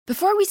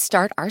Before we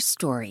start our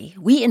story,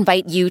 we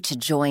invite you to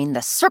join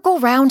the Circle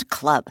Round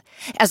Club.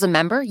 As a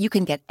member, you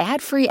can get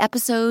ad-free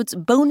episodes,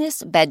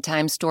 bonus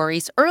bedtime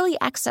stories, early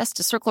access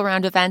to Circle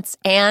Round events,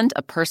 and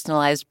a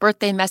personalized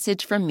birthday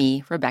message from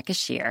me, Rebecca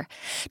Shear.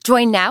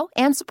 Join now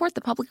and support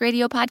the public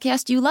radio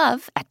podcast you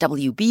love at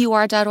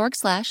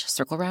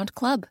wbur.org/Circle Round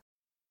Club.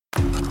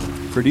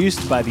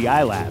 Produced by the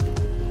iLab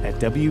at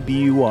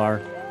WBUR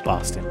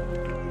Boston.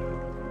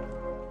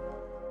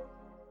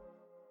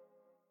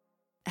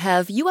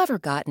 Have you ever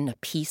gotten a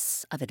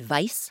piece of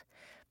advice?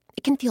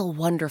 It can feel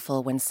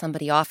wonderful when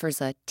somebody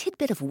offers a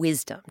tidbit of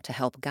wisdom to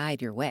help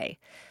guide your way.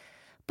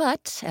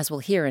 But, as we'll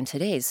hear in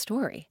today's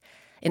story,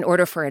 in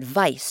order for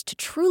advice to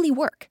truly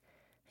work,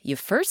 you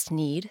first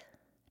need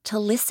to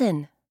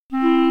listen.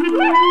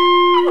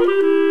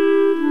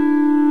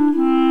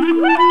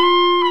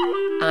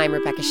 I'm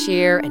Rebecca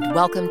Shear, and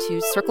welcome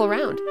to Circle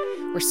Round,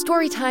 where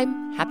story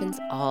time happens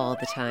all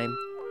the time.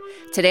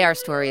 Today our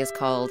story is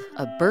called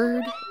A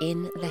Bird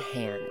in the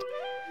Hand.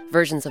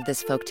 Versions of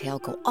this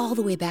folktale go all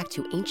the way back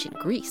to ancient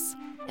Greece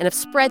and have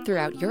spread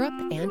throughout Europe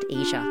and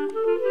Asia.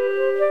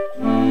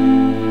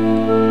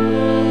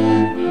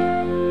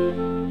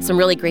 Some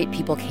really great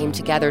people came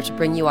together to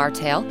bring you our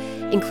tale,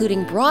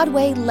 including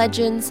Broadway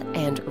legends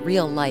and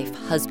real-life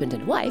husband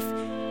and wife,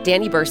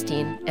 Danny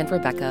Burstein and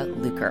Rebecca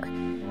Luker.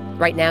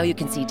 Right now you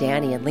can see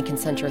Danny in Lincoln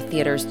Center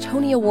Theater's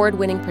Tony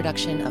Award-winning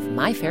production of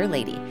My Fair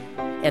Lady.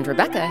 And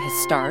Rebecca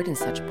has starred in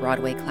such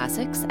Broadway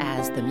classics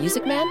as The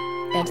Music Man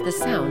and The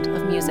Sound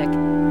of Music.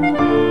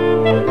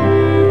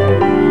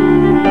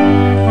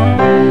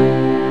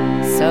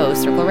 So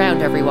circle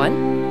around,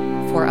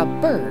 everyone, for A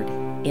Bird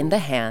in the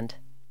Hand.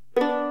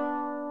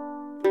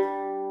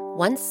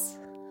 Once,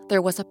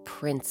 there was a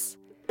prince.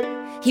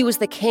 He was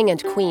the king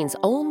and queen's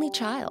only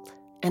child,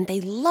 and they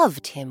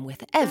loved him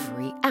with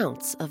every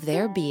ounce of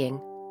their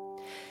being.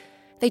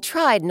 They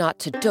tried not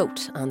to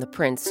dote on the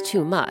prince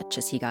too much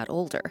as he got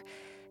older.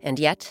 And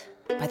yet,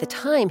 by the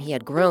time he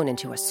had grown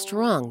into a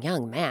strong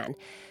young man,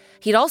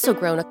 he'd also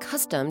grown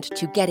accustomed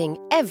to getting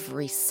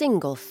every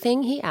single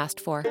thing he asked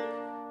for.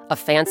 A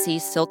fancy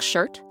silk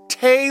shirt.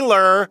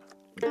 Tailor,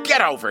 get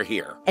over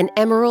here. An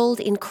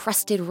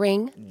emerald-encrusted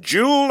ring.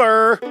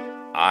 Jeweler,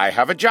 I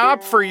have a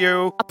job for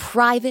you. A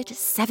private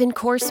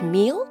 7-course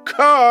meal.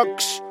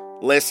 Cooks,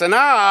 listen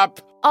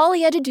up. All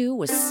he had to do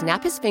was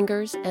snap his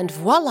fingers and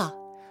voila,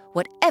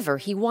 whatever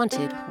he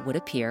wanted would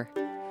appear.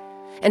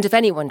 And if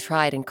anyone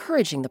tried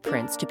encouraging the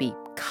prince to be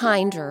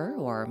kinder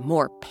or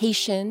more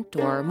patient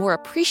or more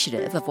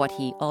appreciative of what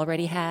he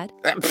already had...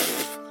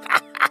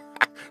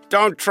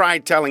 Don't try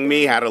telling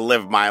me how to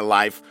live my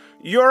life.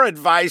 Your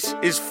advice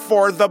is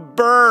for the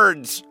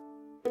birds.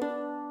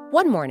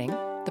 One morning,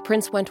 the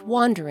prince went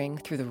wandering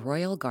through the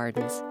royal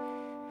gardens.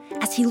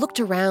 As he looked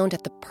around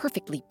at the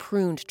perfectly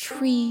pruned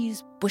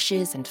trees,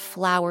 bushes, and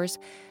flowers,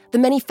 the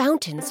many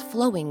fountains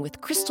flowing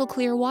with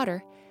crystal-clear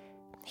water,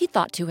 he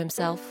thought to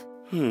himself,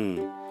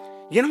 You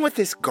know what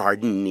this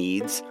garden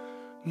needs?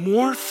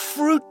 More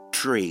fruit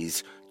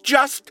trees,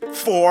 just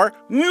for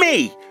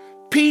me.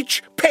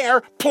 Peach,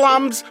 pear,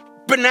 plums,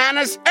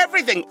 bananas,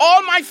 everything,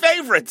 all my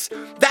favorites.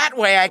 That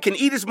way I can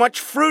eat as much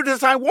fruit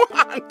as I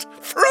want.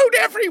 Fruit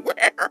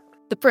everywhere.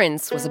 The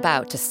prince was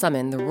about to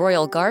summon the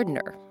royal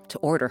gardener to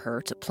order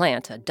her to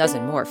plant a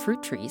dozen more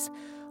fruit trees,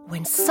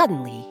 when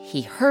suddenly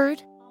he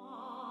heard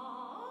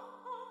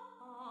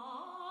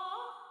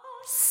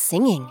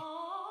singing.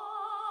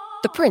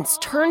 The prince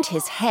turned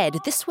his head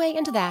this way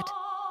and that.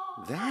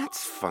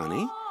 That's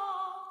funny.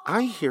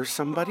 I hear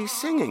somebody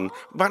singing,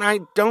 but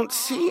I don't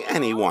see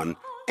anyone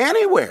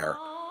anywhere.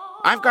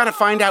 I've got to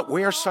find out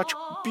where such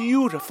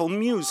beautiful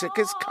music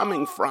is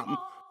coming from.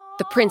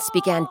 The prince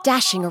began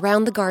dashing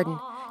around the garden,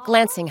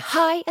 glancing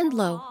high and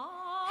low.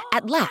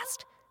 At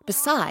last,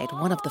 beside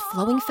one of the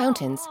flowing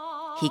fountains,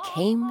 he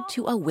came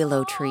to a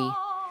willow tree.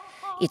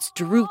 Its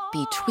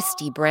droopy,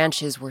 twisty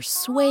branches were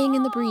swaying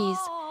in the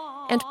breeze,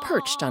 and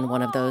perched on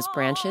one of those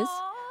branches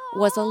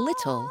was a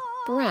little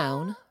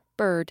brown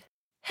bird.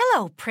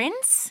 Hello,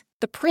 Prince.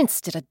 The prince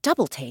did a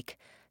double take.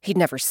 He'd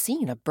never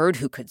seen a bird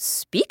who could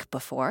speak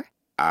before.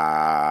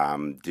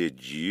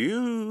 Did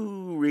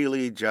you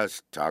really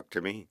just talk to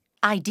me?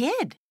 I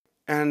did.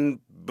 And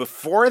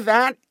before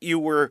that, you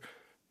were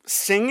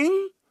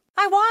singing?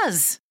 I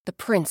was. The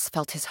prince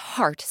felt his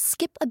heart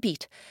skip a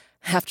beat.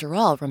 After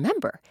all,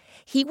 remember,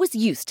 he was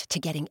used to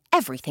getting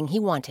everything he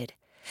wanted.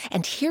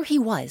 And here he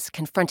was,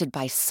 confronted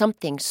by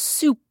something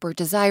super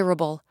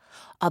desirable,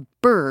 a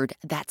bird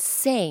that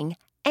sang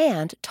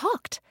and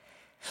talked.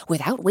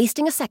 Without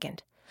wasting a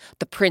second,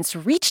 the prince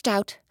reached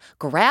out,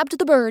 grabbed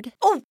the bird,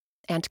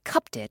 and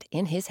cupped it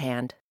in his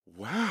hand.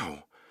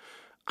 Wow.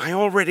 I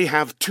already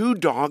have 2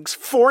 dogs,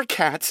 4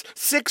 cats,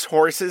 6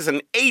 horses,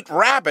 and 8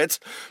 rabbits,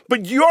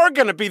 but you're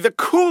going to be the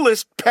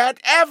coolest pet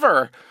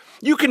ever.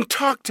 You can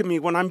talk to me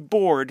when I'm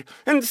bored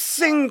and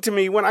sing to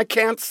me when I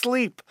can't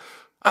sleep.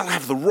 I'll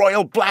have the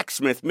royal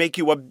blacksmith make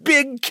you a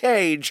big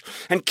cage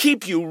and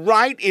keep you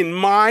right in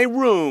my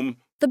room.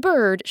 The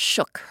bird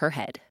shook her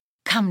head.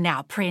 Come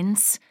now,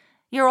 Prince.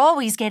 You're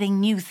always getting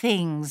new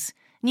things.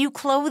 New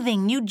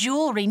clothing, new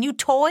jewelry, new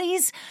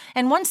toys.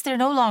 And once they're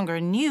no longer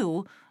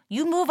new,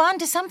 you move on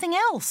to something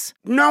else.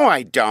 No,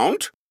 I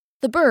don't.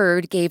 The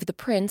bird gave the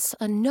prince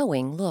a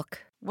knowing look.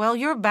 Well,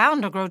 you're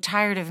bound to grow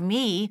tired of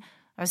me,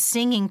 a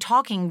singing,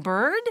 talking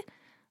bird.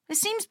 It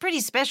seems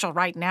pretty special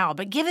right now,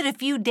 but give it a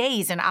few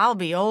days and I'll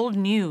be old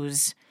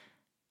news.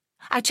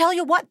 I tell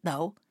you what,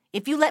 though,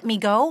 if you let me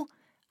go,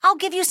 I'll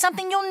give you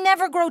something you'll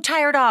never grow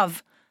tired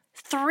of.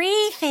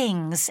 3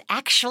 things,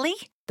 actually.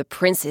 The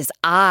prince's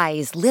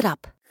eyes lit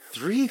up.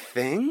 3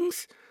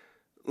 things?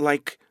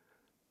 Like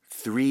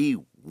 3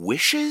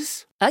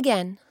 wishes?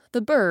 Again,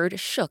 the bird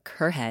shook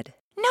her head.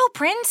 No,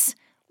 Prince.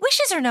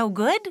 Wishes are no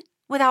good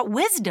without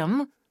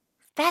wisdom.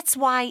 That's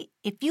why,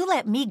 if you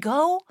let me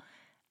go,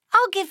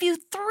 I'll give you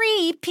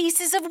 3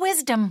 pieces of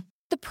wisdom.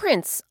 The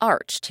prince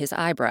arched his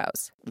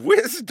eyebrows.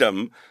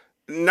 Wisdom?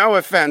 No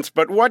offense,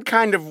 but what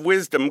kind of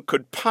wisdom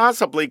could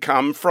possibly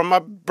come from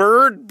a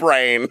bird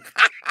brain?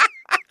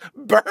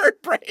 Bird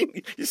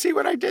brain! You see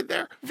what I did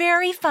there?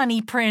 Very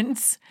funny,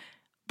 Prince.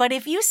 But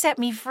if you set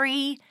me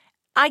free,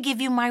 I give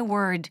you my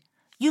word.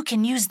 You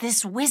can use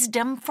this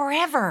wisdom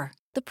forever.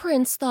 The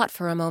prince thought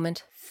for a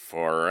moment.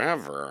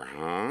 Forever,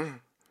 huh?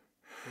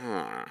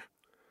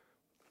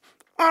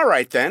 All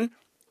right, then.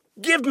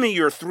 Give me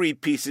your 3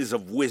 pieces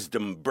of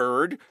wisdom,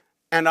 bird,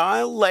 and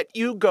I'll let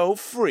you go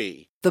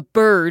free. The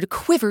bird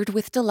quivered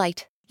with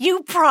delight.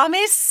 You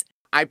promise?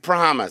 I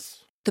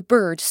promise. The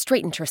bird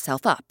straightened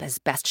herself up as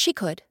best she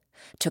could,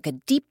 took a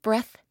deep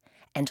breath,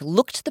 and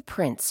looked the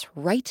prince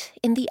right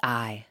in the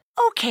eye.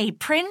 Okay,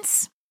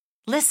 Prince.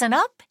 Listen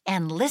up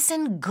and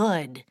listen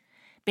good,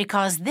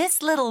 because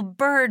this little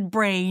bird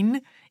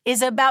brain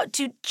is about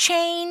to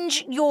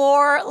change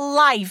your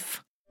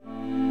life.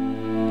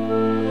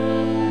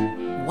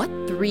 What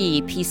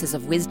 3 pieces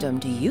of wisdom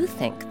do you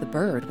think the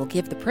bird will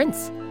give the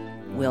prince?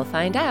 We'll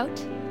find out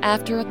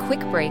after a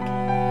quick break.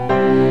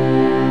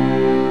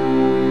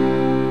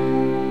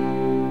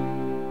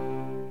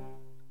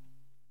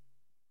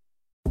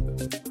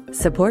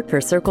 Support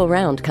for Circle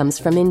Round comes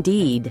from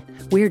Indeed.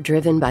 We're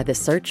driven by the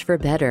search for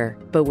better.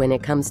 But when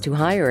it comes to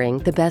hiring,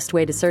 the best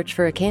way to search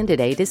for a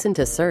candidate isn't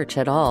to search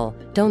at all.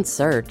 Don't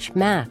search,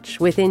 match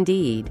with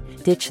Indeed.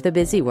 Ditch the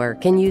busy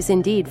work and use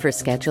Indeed for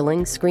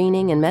scheduling,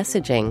 screening, and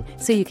messaging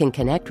so you can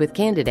connect with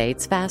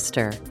candidates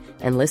faster.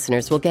 And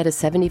listeners will get a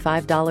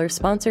 $75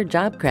 sponsored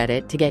job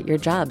credit to get your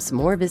jobs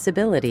more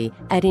visibility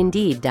at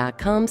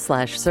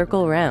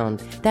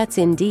Indeed.com/circleround. That's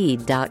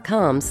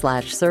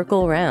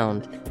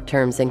Indeed.com/circleround.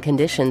 Terms and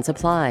conditions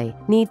apply.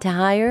 Need to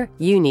hire?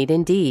 You need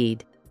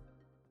Indeed.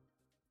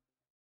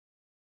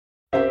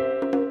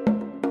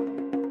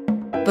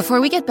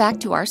 Before we get back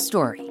to our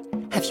story,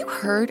 have you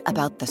heard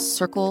about the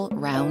Circle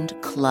Round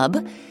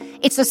Club?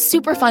 It's a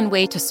super fun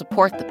way to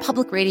support the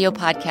public radio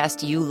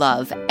podcast you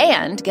love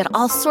and get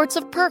all sorts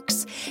of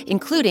perks,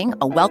 including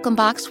a welcome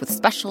box with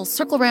special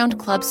Circle Round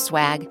Club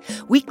swag,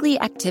 weekly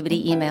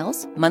activity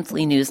emails,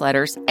 monthly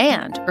newsletters,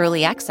 and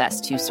early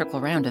access to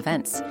Circle Round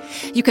events.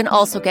 You can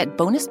also get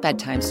bonus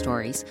bedtime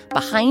stories,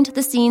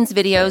 behind-the-scenes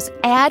videos,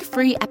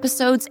 ad-free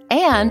episodes,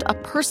 and a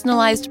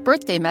personalized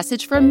birthday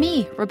message from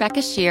me,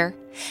 Rebecca Shear.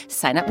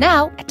 Sign up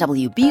now at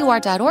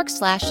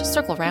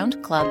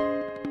wbur.org/circleroundclub.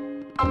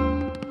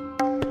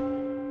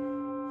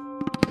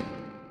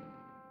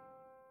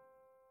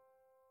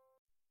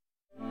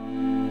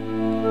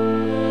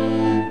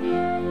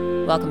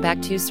 Welcome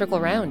back to Circle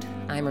Round.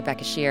 I'm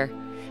Rebecca Shear.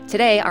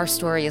 Today, our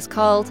story is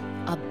called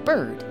A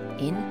Bird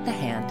in the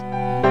Hand.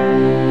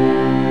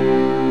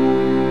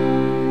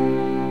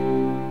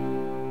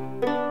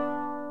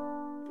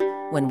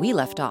 When we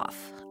left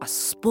off, a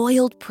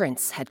spoiled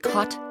prince had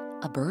caught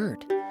a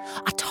bird,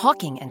 a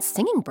talking and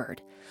singing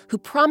bird, who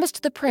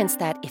promised the prince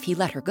that if he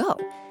let her go,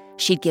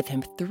 she'd give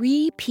him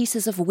 3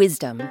 pieces of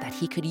wisdom that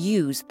he could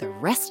use the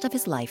rest of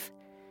his life.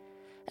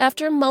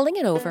 After mulling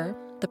it over,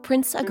 the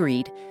prince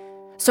agreed.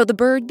 So the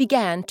bird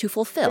began to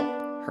fulfill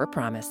her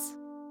promise.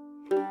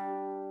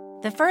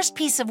 The first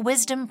piece of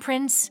wisdom,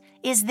 Prince,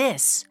 is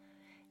this.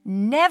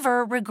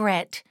 Never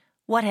regret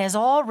what has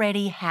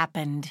already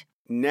happened.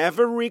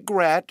 Never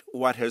regret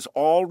what has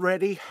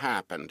already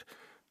happened.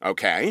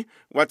 Okay,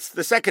 what's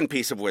the second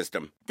piece of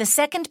wisdom? The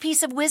second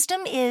piece of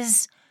wisdom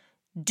is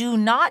do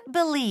not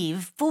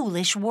believe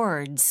foolish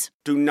words.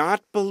 Do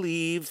not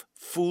believe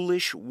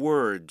foolish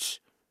words.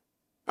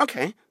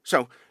 Okay,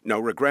 so no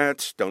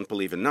regrets, don't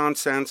believe in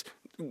nonsense.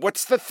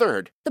 What's the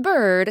third? The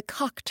bird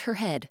cocked her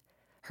head.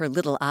 Her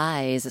little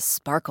eyes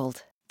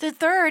sparkled. The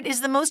third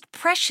is the most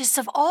precious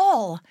of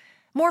all,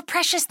 more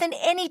precious than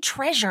any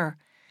treasure.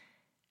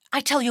 I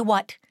tell you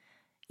what,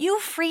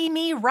 you free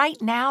me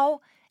right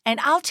now,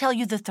 and I'll tell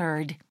you the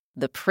third.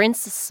 The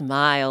prince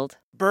smiled.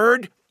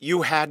 Bird,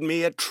 you had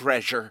me at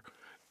treasure.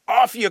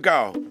 Off you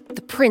go.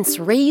 The prince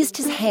raised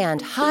his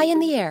hand high in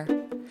the air.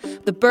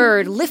 The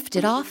bird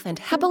lifted off and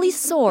happily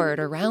soared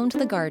around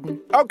the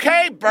garden.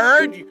 Okay,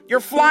 bird, you're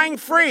flying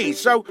free.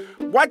 So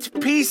what's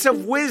piece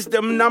of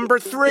wisdom number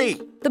 3?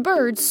 The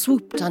bird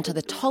swooped onto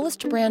the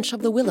tallest branch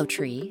of the willow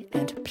tree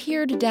and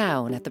peered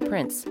down at the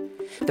prince.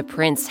 The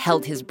prince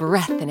held his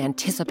breath in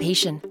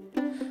anticipation.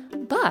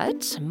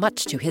 But,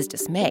 much to his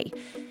dismay,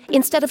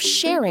 instead of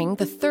sharing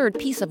the third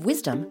piece of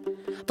wisdom,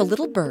 the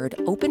little bird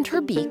opened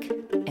her beak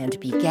and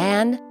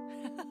began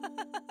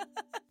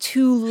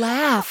to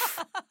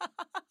laugh.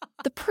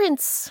 The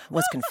prince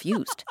was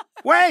confused.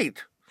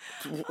 Wait!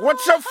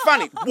 What's so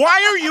funny?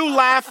 Why are you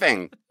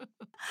laughing?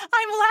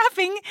 I'm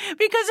laughing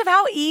because of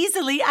how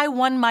easily I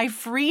won my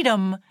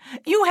freedom.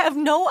 You have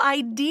no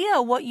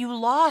idea what you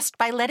lost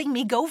by letting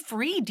me go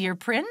free, dear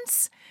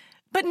prince.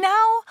 But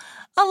now,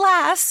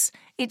 alas,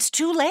 it's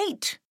too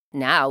late.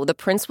 Now the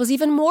prince was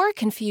even more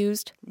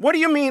confused. What do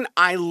you mean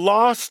I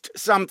lost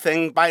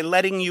something by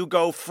letting you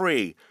go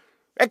free?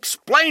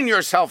 Explain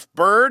yourself,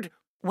 bird.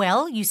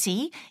 Well, you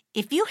see,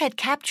 if you had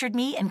captured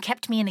me and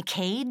kept me in a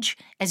cage,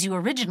 as you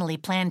originally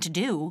planned to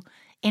do,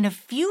 in a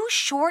few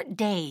short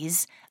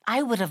days,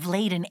 I would have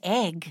laid an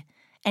egg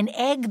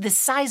the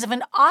size of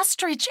an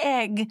ostrich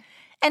egg,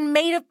 and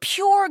made of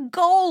pure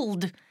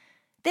gold.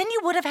 Then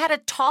you would have had a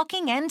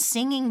talking and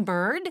singing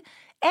bird,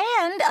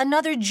 and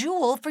another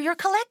jewel for your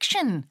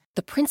collection.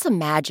 The prince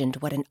imagined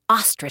what an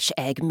ostrich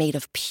egg made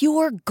of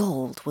pure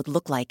gold would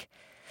look like,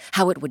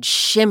 how it would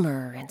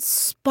shimmer and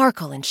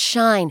sparkle and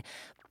shine,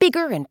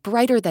 bigger and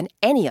brighter than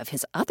any of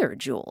his other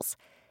jewels.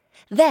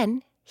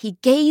 Then he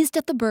gazed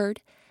at the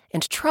bird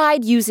and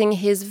tried using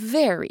his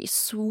very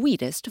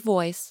sweetest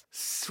voice.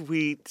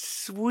 Sweet,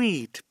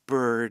 sweet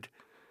bird.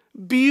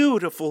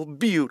 Beautiful,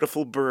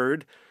 beautiful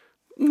bird.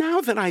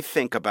 Now that I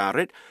think about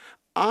it,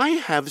 I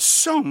have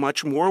so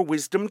much more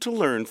wisdom to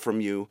learn from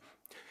you.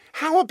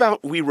 How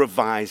about we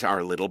revise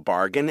our little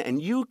bargain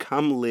and you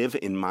come live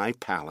in my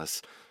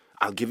palace?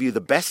 I'll give you the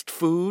best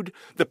food,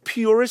 the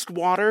purest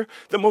water,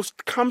 the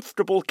most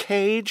comfortable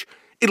cage.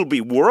 It'll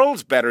be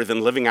worlds better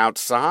than living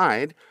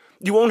outside.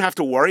 You won't have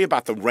to worry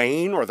about the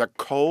rain or the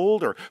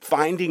cold or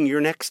finding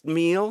your next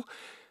meal.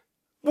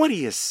 What do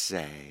you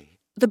say?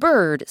 The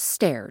bird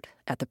stared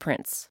at the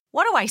prince.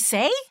 What do I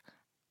say?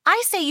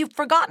 I say you've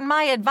forgotten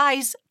my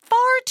advice far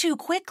too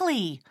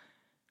quickly.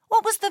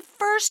 What was the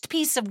first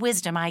piece of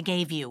wisdom I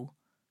gave you?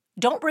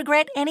 Don't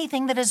regret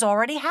anything that has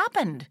already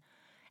happened.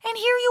 And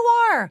here you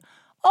are,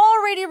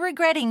 already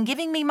regretting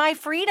giving me my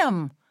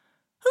freedom.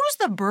 Who's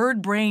the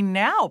bird brain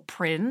now,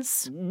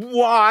 Prince?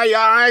 Why,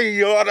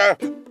 I oughta...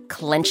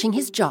 Clenching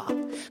his jaw,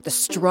 the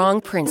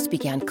strong prince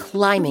began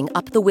climbing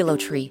up the willow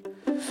tree.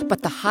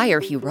 But the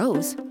higher he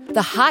rose,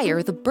 the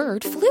higher the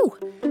bird flew.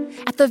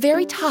 At the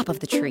very top of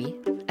the tree,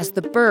 as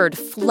the bird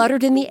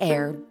fluttered in the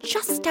air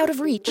just out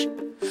of reach,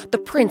 the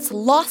prince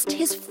lost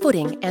his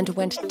footing and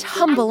went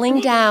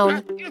tumbling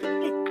down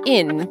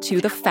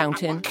into the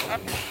fountain.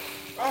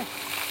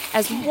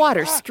 As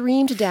water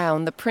streamed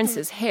down the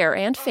prince's hair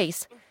and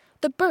face,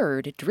 the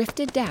bird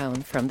drifted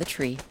down from the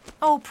tree.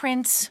 Oh,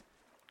 Prince,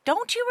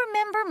 don't you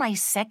remember my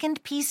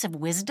second piece of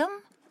wisdom?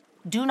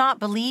 Do not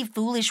believe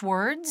foolish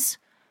words.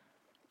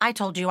 I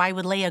told you I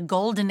would lay a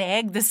golden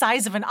egg the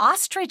size of an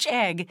ostrich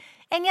egg,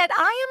 and yet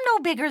I am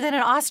no bigger than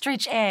an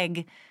ostrich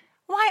egg.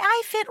 Why,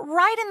 I fit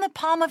right in the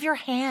palm of your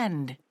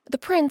hand. The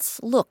prince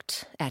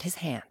looked at his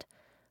hand,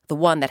 the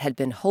one that had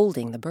been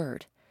holding the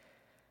bird.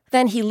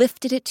 Then he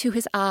lifted it to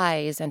his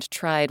eyes and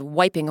tried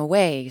wiping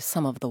away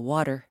some of the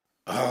water.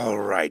 All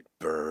right,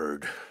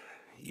 bird.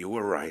 You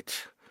were right.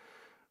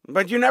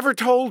 But you never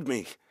told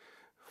me.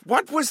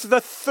 What was the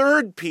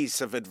third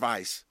piece of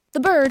advice? The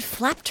bird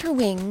flapped her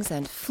wings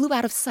and flew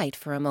out of sight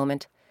for a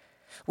moment.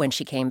 When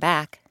she came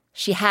back,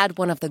 she had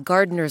one of the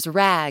gardener's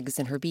rags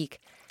in her beak.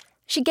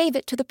 She gave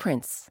it to the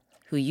prince,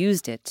 who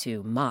used it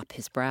to mop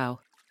his brow.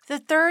 The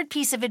third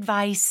piece of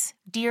advice,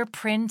 dear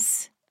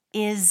Prince,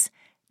 is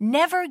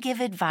never give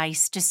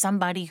advice to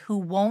somebody who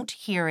won't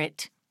hear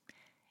it.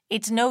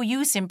 It's no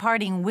use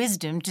imparting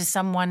wisdom to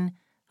someone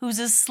who's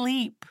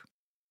asleep.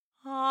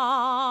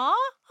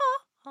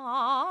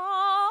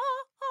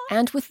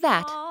 And with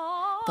that,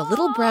 the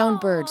little brown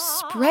bird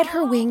spread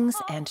her wings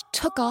and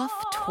took off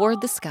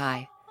toward the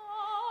sky.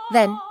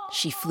 Then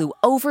she flew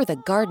over the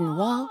garden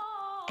wall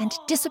and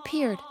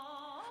disappeared,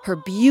 her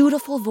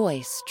beautiful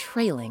voice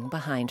trailing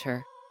behind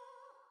her.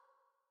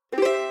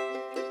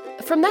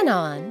 From then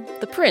on,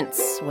 the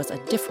prince was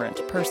a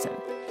different person.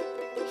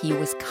 He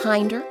was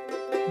kinder,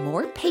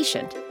 more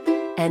patient,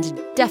 and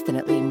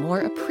definitely more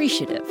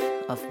appreciative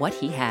of what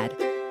he had.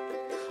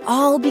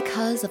 All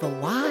because of a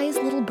wise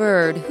little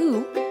bird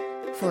who,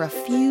 for a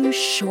few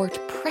short,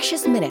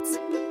 precious minutes,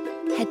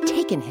 had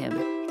taken him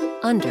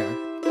under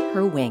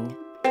her wing.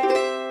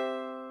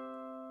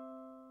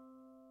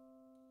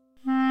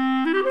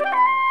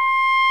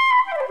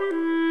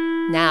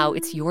 Now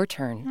it's your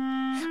turn.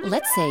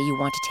 Let's say you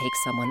want to take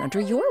someone under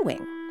your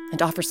wing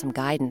and offer some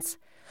guidance.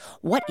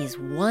 What is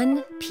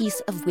one piece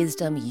of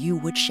wisdom you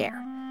would share?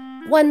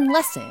 One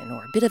lesson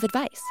or bit of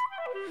advice?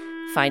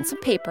 Find some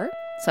paper,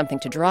 something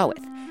to draw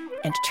with,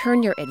 and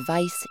turn your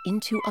advice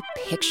into a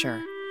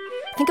picture.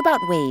 Think about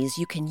ways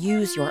you can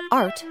use your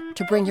art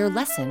to bring your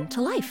lesson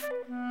to life.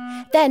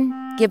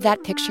 Then give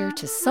that picture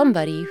to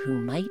somebody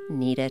who might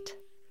need it.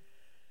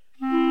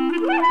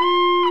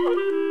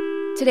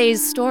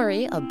 Today's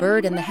story, A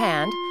Bird in the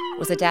Hand,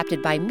 was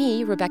adapted by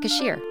me, Rebecca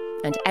Shear,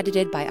 and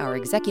edited by our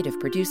executive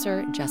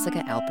producer,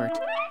 Jessica Alpert.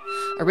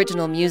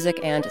 Original music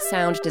and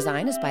sound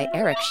design is by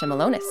Eric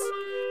Shimalonis.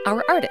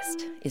 Our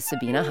artist is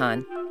Sabina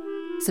Hahn.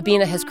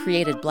 Sabina has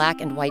created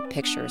black and white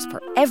pictures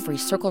for every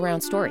Circle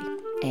Round story,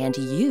 and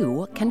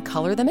you can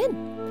color them in.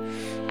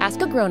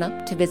 Ask a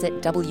grown-up to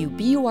visit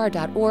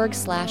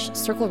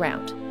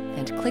wbur.org/circleround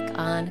and click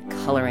on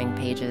Coloring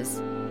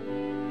Pages.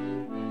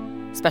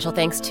 Special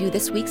thanks to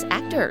this week's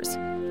actors,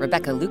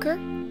 Rebecca Luker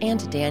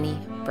and Danny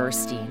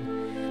Burstein.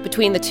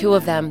 Between the two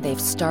of them,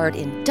 they've starred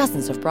in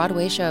dozens of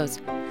Broadway shows.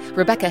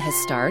 Rebecca has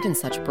starred in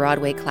such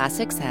Broadway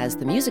classics as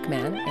The Music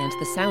Man and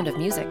The Sound of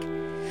Music.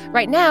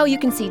 Right now, you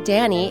can see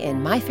Danny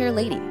in My Fair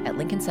Lady at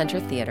Lincoln Center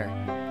Theater.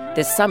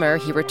 This summer,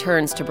 he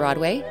returns to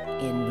Broadway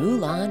in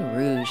Moulin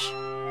Rouge.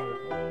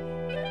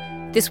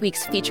 This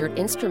week's featured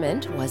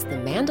instrument was the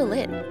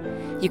mandolin.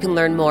 You can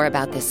learn more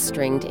about this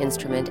stringed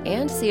instrument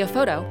and see a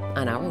photo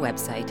on our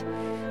website.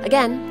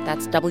 Again,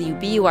 that's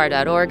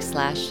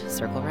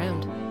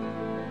wbur.org/circleround.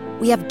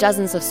 We have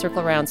dozens of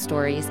Circle Round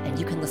stories, and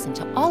you can listen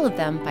to all of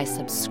them by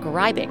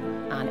subscribing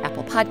on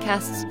Apple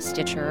Podcasts,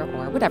 Stitcher,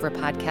 or whatever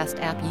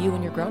podcast app you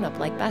and your grown-up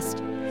like best.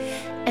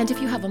 And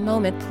if you have a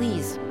moment,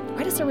 please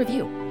write us a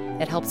review.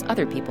 It helps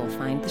other people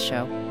find the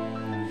show.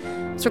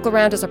 Circle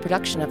Round is a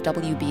production of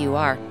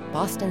WBUR,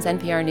 Boston's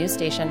NPR news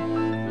station.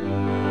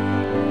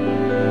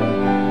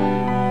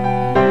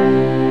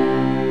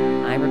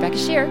 I'm Rebecca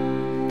Shear.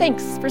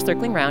 Thanks for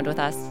circling round with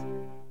us.